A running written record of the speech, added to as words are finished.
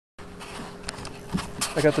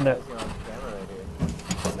I got the net.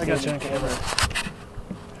 I got you on camera.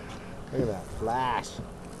 Look at that flash.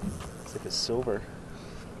 It's like a silver.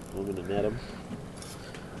 I'm gonna net him.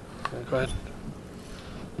 Okay, go ahead.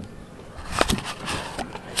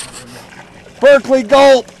 Berkley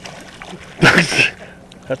GULP!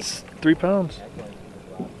 That's 3 pounds.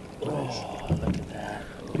 Oh, look at that.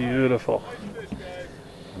 Beautiful.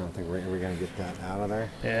 I don't think we're going to get that out of there.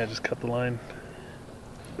 Yeah, just cut the line.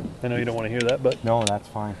 I know you don't want to hear that, but No, that's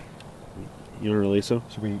fine. You want to release him?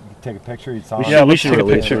 Should we take a picture? You saw We him? should, Yeah, we let's should take a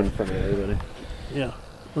release picture. him in front of everybody. yeah,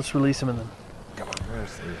 let's release him and then Come on,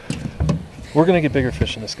 where's the... we're gonna get bigger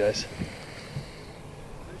fish in this, guys.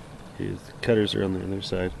 His cutters are on the other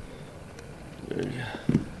side. There you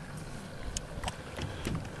go.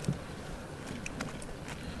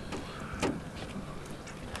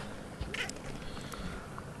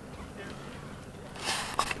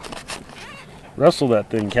 Wrestle that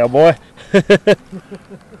thing, cowboy.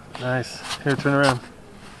 Nice. Here, turn around.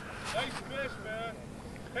 Nice fish, man.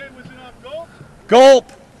 Hey, was it on GULP?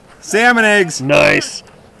 GULP! Salmon eggs! Nice.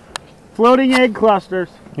 Floating egg clusters.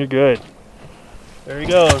 You're good. There he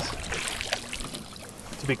goes.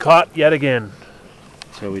 To be caught yet again.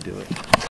 That's how we do it.